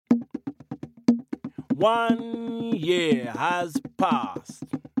1 year has passed.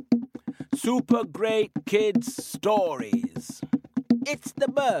 Super Great Kids Stories. It's the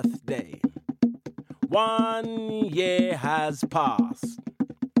birthday. 1 year has passed.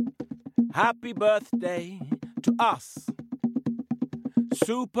 Happy birthday to us.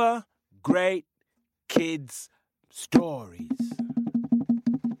 Super Great Kids Stories.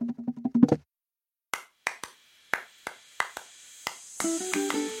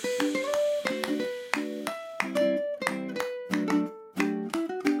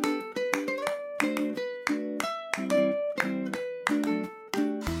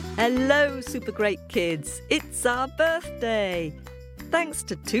 Hello, Super Great Kids. It's our birthday. Thanks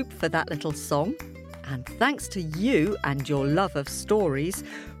to Toop for that little song. And thanks to you and your love of stories,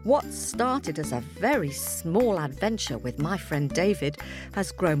 what started as a very small adventure with my friend David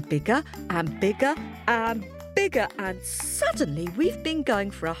has grown bigger and bigger and bigger. And suddenly we've been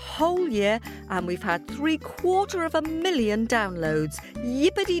going for a whole year and we've had 750,000 downloads.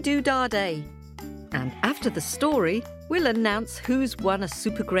 Yippity-doo-dah day. And after the story, we'll announce who's won a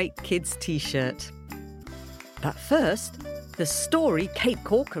Super Great Kids t-shirt. But first, the story Kate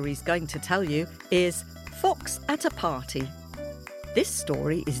Corkery's going to tell you is Fox at a Party. This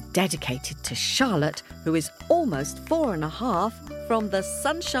story is dedicated to Charlotte, who is almost 4.5 from the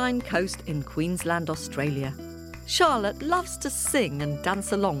Sunshine Coast in Queensland, Australia. Charlotte loves to sing and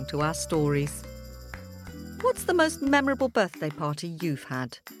dance along to our stories. What's the most memorable birthday party you've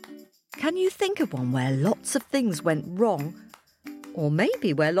had? Can you think of one where lots of things went wrong? Or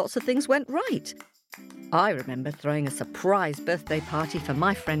maybe where lots of things went right? I remember throwing a surprise birthday party for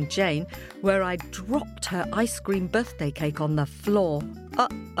my friend Jane where I dropped her ice cream birthday cake on the floor.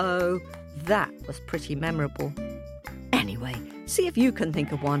 Uh-oh, that was pretty memorable. Anyway, see if you can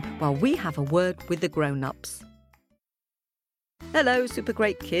think of one while we have a word with the grown-ups. Hello, Super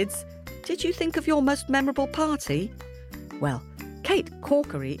Great Kids. Did you think of your most memorable party? Well, Kate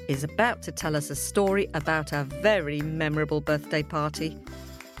Corkery is about to tell us a story about a very memorable birthday party.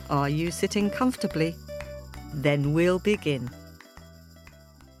 Are you sitting comfortably? Then we'll begin.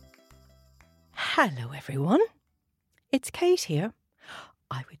 Hello, everyone. It's Kate here.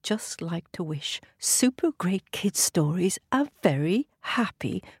 I would just like to wish Super Great Kids Stories a very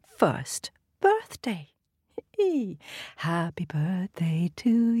happy first birthday. Happy birthday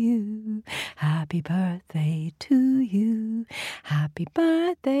to you. Happy birthday to you. Happy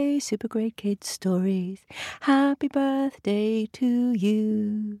birthday, Super Great Kids Stories. Happy birthday to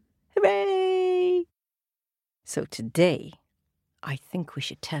you. Hooray! So today, I think we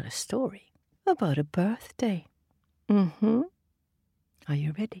should tell a story about a birthday. Are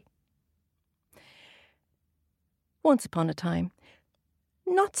you ready? Once upon a time,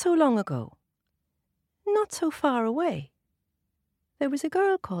 not so long ago, not so far away, there was a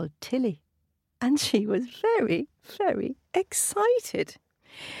girl called Tilly, and she was very, very excited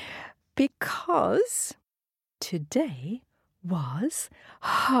because today was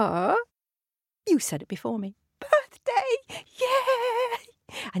her, you said it before me, birthday! Yay!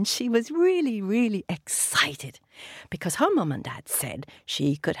 And she was really, really excited because her mum and dad said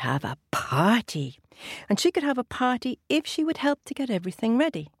she could have a party. And she could have a party if she would help to get everything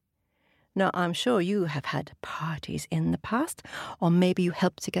ready. Now, I'm sure you have had parties in the past, or maybe you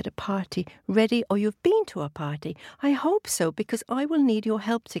helped to get a party ready, or you've been to a party. I hope so, because I will need your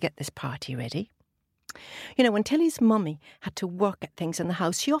help to get this party ready. You know, when Tilly's mummy had to work at things in the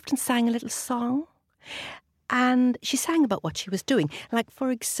house, she often sang a little song. And she sang about what she was doing. Like,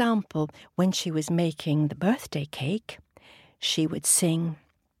 for example, when she was making the birthday cake, she would sing,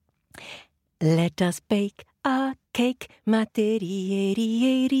 "Let us bake a cake,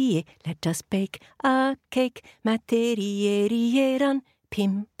 materie. Let us bake a cake, materie,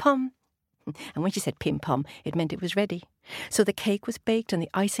 pim pom." And when she said pim pom, it meant it was ready. So the cake was baked and the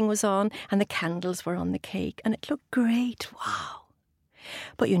icing was on and the candles were on the cake and it looked great. Wow.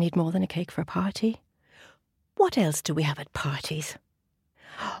 But you need more than a cake for a party. What else do we have at parties?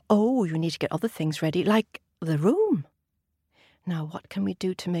 Oh, you need to get other things ready, like the room. Now, what can we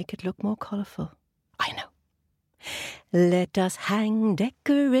do to make it look more colourful? I know. Let us hang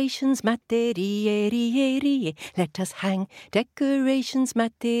decorations, materie. Let us hang decorations,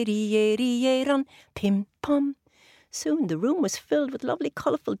 materie, pim pom. Soon the room was filled with lovely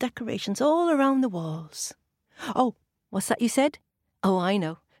colourful decorations all around the walls. Oh, what's that you said? Oh, I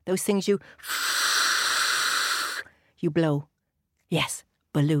know. Those things you blow. Yes,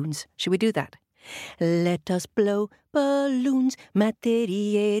 balloons. Should we do that? Let us blow balloons,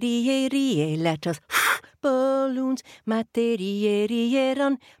 materie. Let us balloons,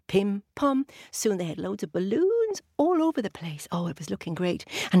 materie, pim pom. Soon they had loads of balloons all over the place. Oh, it was looking great.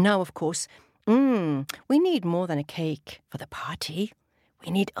 And now, of course, We need more than a cake for the party.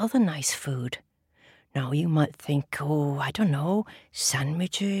 We need other nice food. Now you might think, oh, I don't know,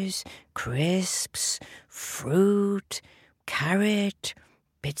 sandwiches, crisps, fruit, carrot,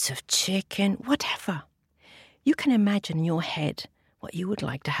 bits of chicken, whatever. You can imagine in your head what you would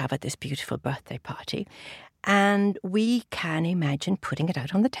like to have at this beautiful birthday party, and we can imagine putting it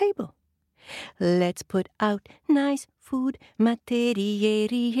out on the table. Let's put out nice food, materiere.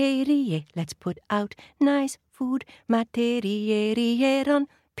 Let's put out nice food, materiere.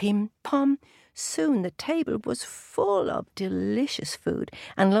 Pim pom. Soon the table was full of delicious food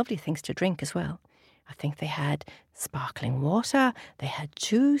and lovely things to drink as well. I think they had sparkling water, they had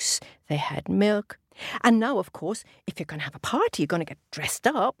juice, they had milk. And now, of course, if you're going to have a party, you're going to get dressed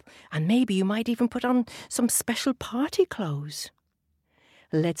up, and maybe you might even put on some special party clothes.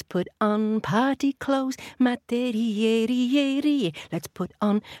 Let's put on party clothes, materiere. Let's put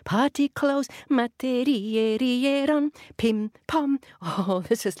on party clothes, materiere. Pim pom. Oh,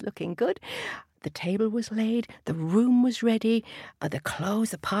 this is looking good. The table was laid, the room was ready, the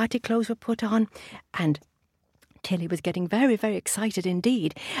party clothes were put on, and Tilly was getting very, very excited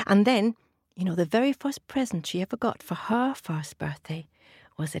indeed. And then, you know, the very first present she ever got for her first birthday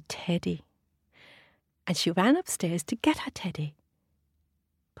was a teddy. And she ran upstairs to get her teddy.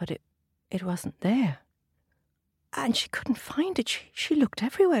 But it wasn't there. And she couldn't find it. She looked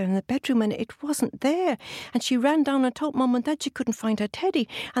everywhere in the bedroom and it wasn't there. And she ran down and told Mum and Dad she couldn't find her teddy.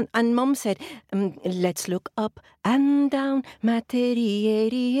 And Mum said, let's look up and down,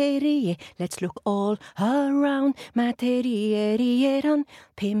 materiere. Let's look all around, materiere.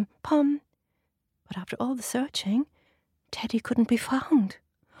 Pim pom. But after all the searching, Teddy couldn't be found.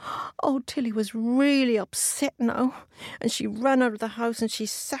 Oh, Tilly was really upset now, and she ran out of the house and she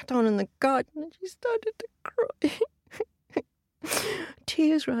sat down in the garden and she started to cry.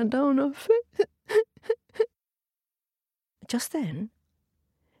 Tears ran down her face. Just then,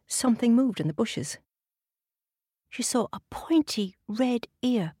 something moved in the bushes. She saw a pointy red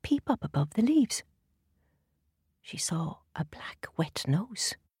ear peep up above the leaves. She saw a black wet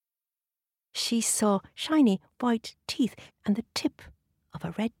nose. She saw shiny white teeth and the tip of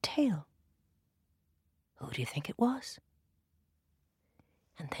a red tail. Who do you think it was?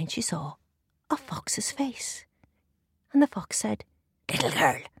 And then she saw a fox's face. And the fox said, "Little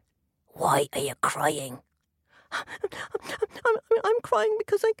girl, why are you crying?" I'm crying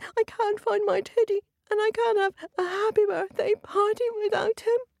because I can't find my teddy and I can't have a happy birthday party without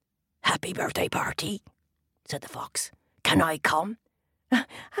him. "Happy birthday party?" said the fox. "Can I come?"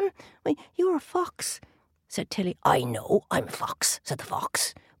 You're a fox," said Tilly. "I know I'm a fox," said the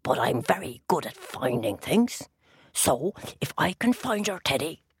fox, "but I'm very good at finding things. So, if I can find your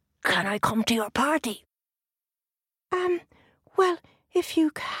teddy, can I come to your party?" Well, if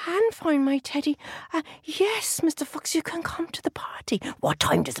you can find my teddy, yes, Mr. Fox, you can come to the party." "What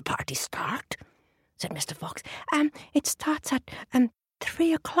time does the party start?" said Mr. Fox. It starts at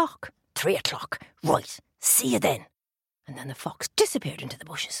 3 o'clock. 3 o'clock, right, see you then." And then the fox disappeared into the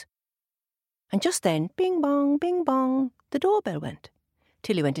bushes. And just then, bing bong, the doorbell went.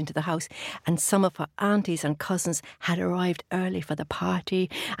 Tilly went into the house, and some of her aunties and cousins had arrived early for the party,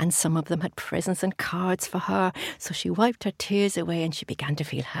 and some of them had presents and cards for her, so she wiped her tears away and she began to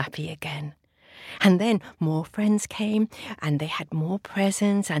feel happy again. And then more friends came, and they had more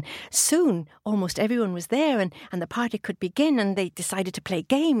presents, and soon almost everyone was there, and the party could begin, and they decided to play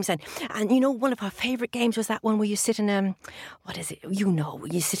games. And you know, one of her favourite games was that one where you sit in what is it? You know,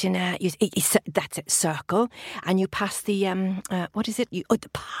 you sit in that's it, circle, and you pass the what is it? The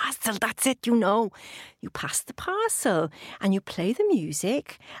parcel. That's it. You know, you pass the parcel, and you play the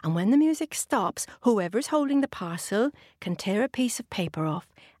music, and when the music stops, whoever's holding the parcel can tear a piece of paper off.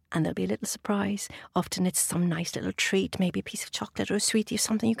 And there'll be a little surprise. Often it's some nice little treat, maybe a piece of chocolate or a sweetie or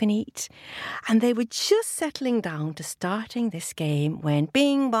something you can eat. And they were just settling down to starting this game when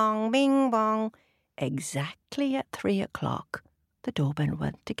bing bong, exactly at 3 o'clock, the doorbell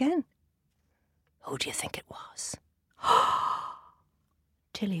went again. Who do you think it was?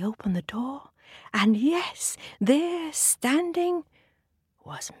 Tilly opened the door, and yes, there standing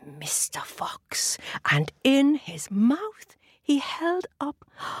was Mr. Fox, and in his mouth he held up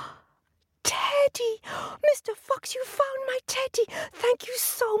Teddy. "Mr. Fox, you found my teddy. Thank you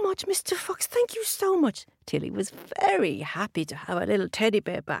so much, Mr. Fox. Thank you so much." Tilly was very happy to have a little teddy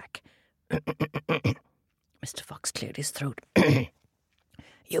bear back. Mr. Fox cleared his throat.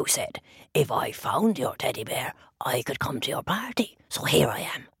 "You said if I found your teddy bear, I could come to your party. So here I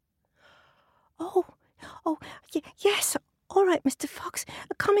am." Yes. All right, Mr. Fox.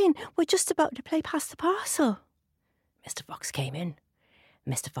 Come in. We're just about to play Pass the Parcel." Mr. Fox came in,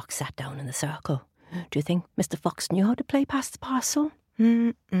 Mr. Fox sat down in the circle. Do you think Mr. Fox knew how to play Pass the Parcel?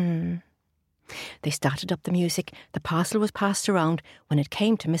 They started up the music. The parcel was passed around. When it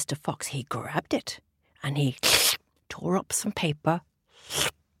came to Mr. Fox, he grabbed it and he tore up some paper,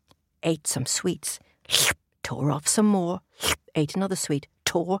 ate some sweets, tore off some more, ate another sweet,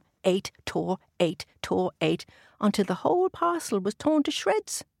 tore, ate, until the whole parcel was torn to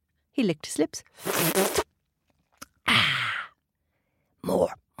shreds. He licked his lips. More.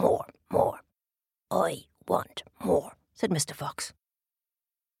 I want more, said Mr. Fox.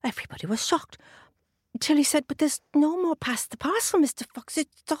 Everybody was shocked. Tilly said, but there's no more Pass the Parcel, Mr. Fox.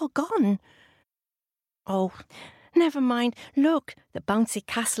 It's all gone. Oh, never mind. Look, the bouncy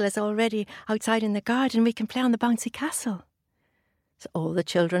castle is already outside in the garden. We can play on the bouncy castle. So all the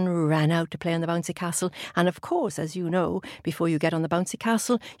children ran out to play on the bouncy castle. And of course, as you know, before you get on the bouncy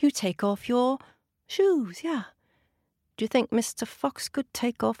castle, you take off your shoes, yeah. Do you think Mr. Fox could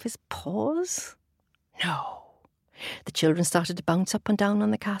take off his paws? No. The children started to bounce up and down on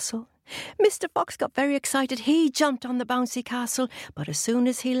the castle. Mr. Fox got very excited. He jumped on the bouncy castle, but as soon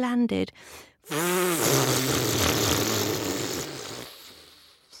as he landed,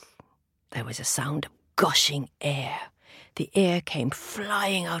 there was a sound of gushing air. The air came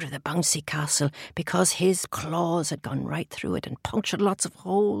flying out of the bouncy castle because his claws had gone right through it and punctured lots of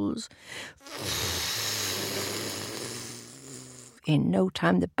holes. In no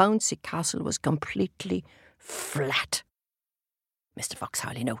time, the bouncy castle was completely flat. Mr. Fox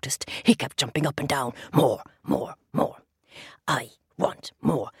hardly noticed. He kept jumping up and down. More. I want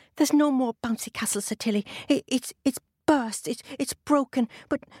more. There's no more bouncy castle, said Tilly. It's burst. It's broken.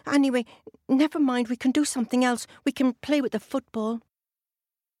 But anyway, never mind. We can do something else. We can play with the football.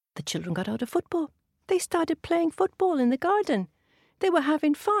 The children got out a football. They started playing football in the garden. They were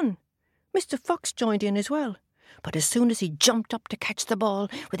having fun. Mr. Fox joined in as well. But as soon as he jumped up to catch the ball,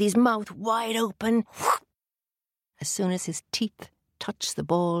 with his mouth wide open, as soon as his teeth touched the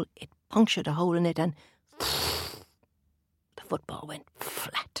ball, it punctured a hole in it and the football went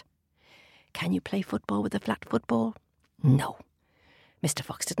flat. Can you play football with a flat football? No. Mr.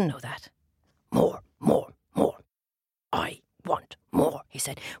 Fox didn't know that. More. I want more, he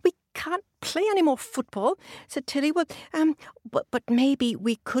said. We can't play any more football, said Tilly. Well, but maybe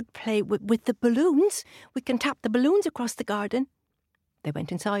we could play with the balloons. We can tap the balloons across the garden. They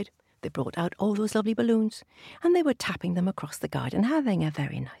went inside. They brought out all those lovely balloons, and they were tapping them across the garden, having a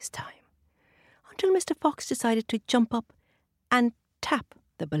very nice time, until Mr. Fox decided to jump up and tap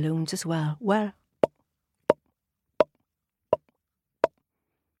the balloons as well. Well,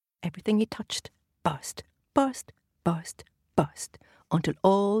 everything he touched burst, until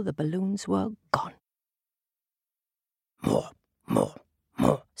all the balloons were gone. More,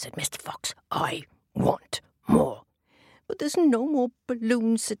 said Mr. Fox. I want more. But there's no more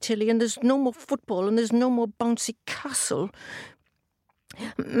balloons, said Tilly, and there's no more football, and there's no more bouncy castle.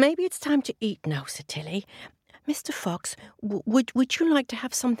 Maybe it's time to eat now, said Tilly. Mr. Fox, would you like to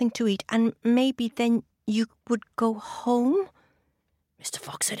have something to eat, and maybe then you would go home? Mr.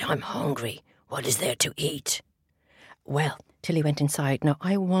 Fox said, I'm hungry. What is there to eat? Well, Tilly went inside. Now,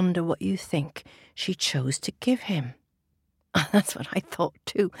 I wonder what you think she chose to give him. That's what I thought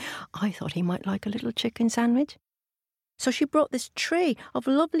too. I thought he might like a little chicken sandwich. So she brought this tray of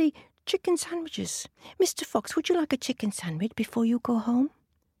lovely chicken sandwiches. Mr. Fox, would you like a chicken sandwich before you go home?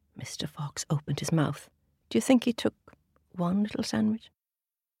 Mr. Fox opened his mouth. Do you think he took one little sandwich?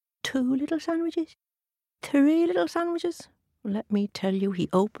 2 little sandwiches? 3 little sandwiches? Let me tell you, he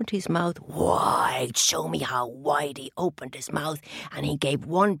opened his mouth wide. Show me how wide he opened his mouth. And he gave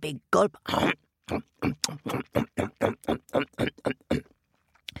one big gulp.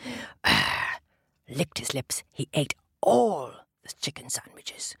 Licked his lips. He ate all the chicken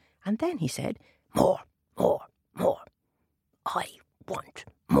sandwiches. And then he said, more. I want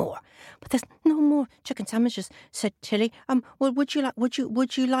more. But there's no more chicken sandwiches, said Tilly. Well, would you like,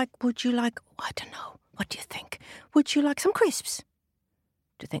 I don't know. What do you think? Would you like some crisps?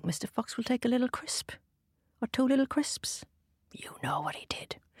 Do you think Mr. Fox will take a little crisp? Or 2 little crisps? You know what he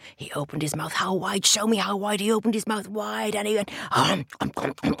did. He opened his mouth how wide? Show me how wide. He opened his mouth wide and he went,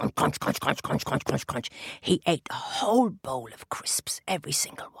 crunch. He ate the whole bowl of crisps, every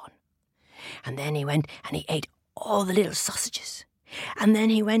single one. And then he went and he ate all the little sausages. And then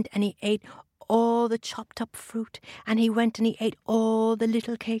he went and he ate all the chopped up fruit, and he went and he ate all the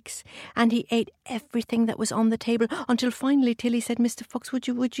little cakes, and he ate everything that was on the table, until finally Tilly said, Mr. Fox, would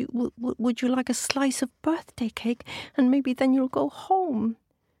you like a slice of birthday cake, and maybe then you'll go home?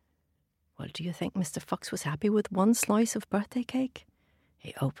 Well, do you think Mr. Fox was happy with one slice of birthday cake?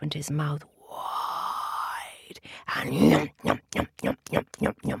 He opened his mouth did. And yum, yum, yum, yum, yum,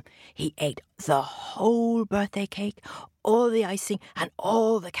 yum, yum. He ate the whole birthday cake, all the icing, and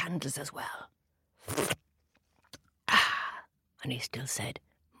all the candles as well. And he still said,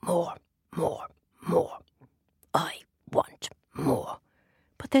 more, more, more. I want more.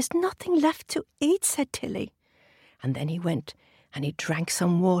 But there's nothing left to eat, said Tilly. And then he went and he drank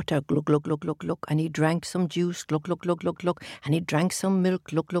some water, glug, glug, glug, glug, glug, and he drank some juice, glug, glug, glug, glug, glug, and he drank some milk,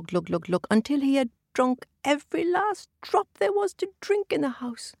 glug, glug, glug, glug, glug, until he had drunk every last drop there was to drink in the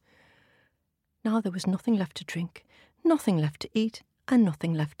house. Now there was nothing left to drink, nothing left to eat, and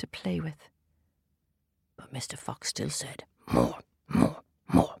nothing left to play with. But Mr. Fox still said, more, more,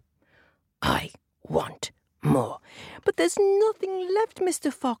 more. I want more. But there's nothing left,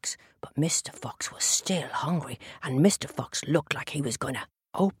 Mr. Fox. But Mr. Fox was still hungry, and Mr. Fox looked like he was going to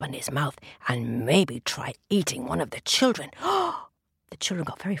open his mouth and maybe try eating one of the children. The children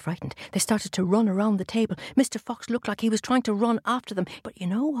got very frightened. They started to run around the table. Mr. Fox looked like he was trying to run after them. But you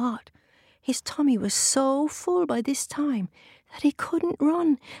know what? His tummy was so full by this time that he couldn't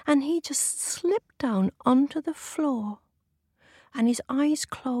run, and he just slipped down onto the floor. And his eyes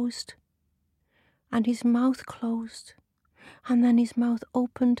closed, and his mouth closed, and then his mouth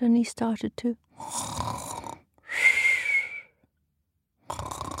opened and he started to...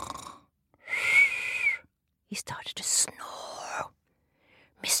 He started to snore.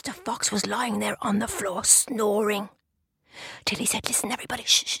 Mr. Fox was lying there on the floor snoring. Tilly said, listen, everybody,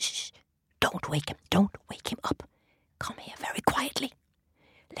 shh, shh, shh. Don't wake him up. Come here very quietly.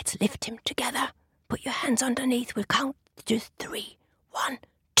 Let's lift him together. Put your hands underneath. We'll count to 3. 1,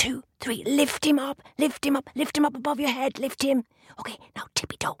 2, 3. Lift him up above your head. Lift him. Okay, now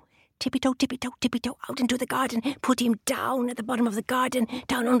tippy-toe. Tippy-toe, tippy-toe, tippy-toe out into the garden. Put him down at the bottom of the garden,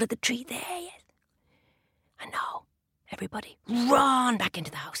 down under the tree there. Yes. And now, everybody run back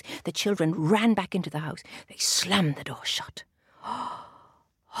into the house. The children ran back into the house. They slammed the door shut.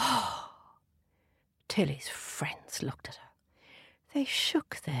 Tilly's friends looked at her. They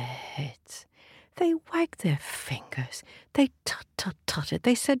shook their heads. They wagged their fingers. They tut-tut-tutted.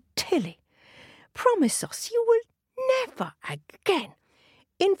 They said, Tilly, promise us you will never again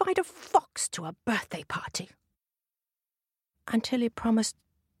invite a fox to a birthday party. And Tilly promised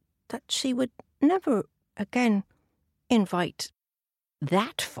that she would never again invite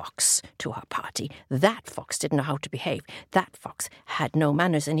that fox to her party. That fox didn't know how to behave. That fox had no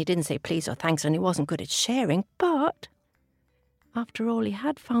manners, and he didn't say please or thanks, and he wasn't good at sharing. But after all, he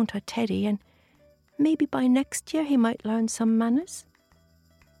had found her teddy, and maybe by next year he might learn some manners.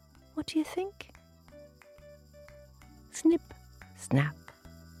 What do you think? Snip, snap,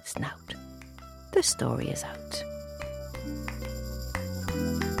 snout. The story is out.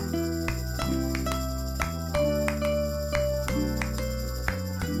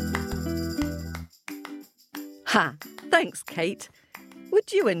 Ha! Thanks, Kate.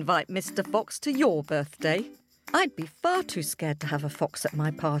 Would you invite Mr. Fox to your birthday? I'd be far too scared to have a fox at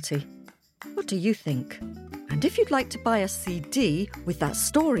my party. What do you think? And if you'd like to buy a CD with that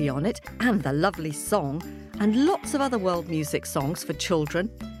story on it and the lovely song and lots of other world music songs for children,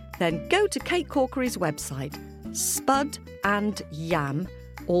 then go to Kate Corkery's website, spudandyam,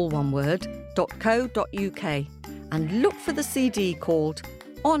 all one word, .co.uk, and look for the CD called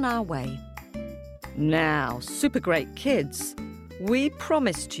On Our Way. Now, super great kids, we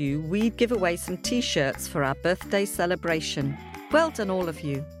promised you we'd give away some T-shirts for our birthday celebration. Well done, all of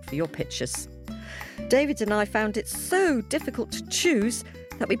you, for your pictures. David and I found it so difficult to choose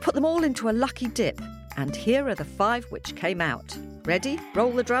that we put them all into a lucky dip. And here are the 5 which came out. Ready?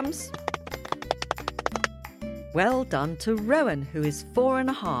 Roll the drums. Well done to Rowan, who is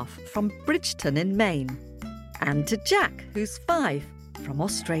 4.5, from Bridgeton in Maine. And to Jack, who's 5, from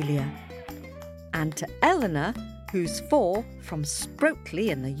Australia. And to Eleanor, who's 4, from Sproatley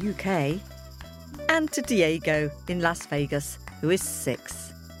in the UK. And to Diego in Las Vegas, who is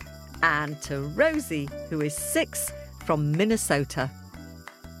 6. And to Rosie, who is 6, from Minnesota.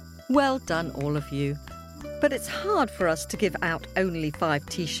 Well done, all of you. But it's hard for us to give out only 5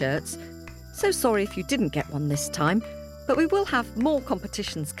 T-shirts. So sorry if you didn't get one this time, but we will have more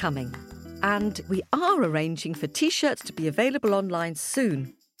competitions coming. And we are arranging for T-shirts to be available online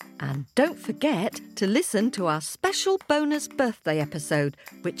soon. And don't forget to listen to our special bonus birthday episode,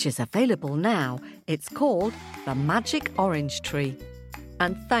 which is available now. It's called The Magic Orange Tree.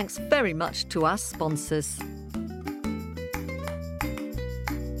 And thanks very much to our sponsors.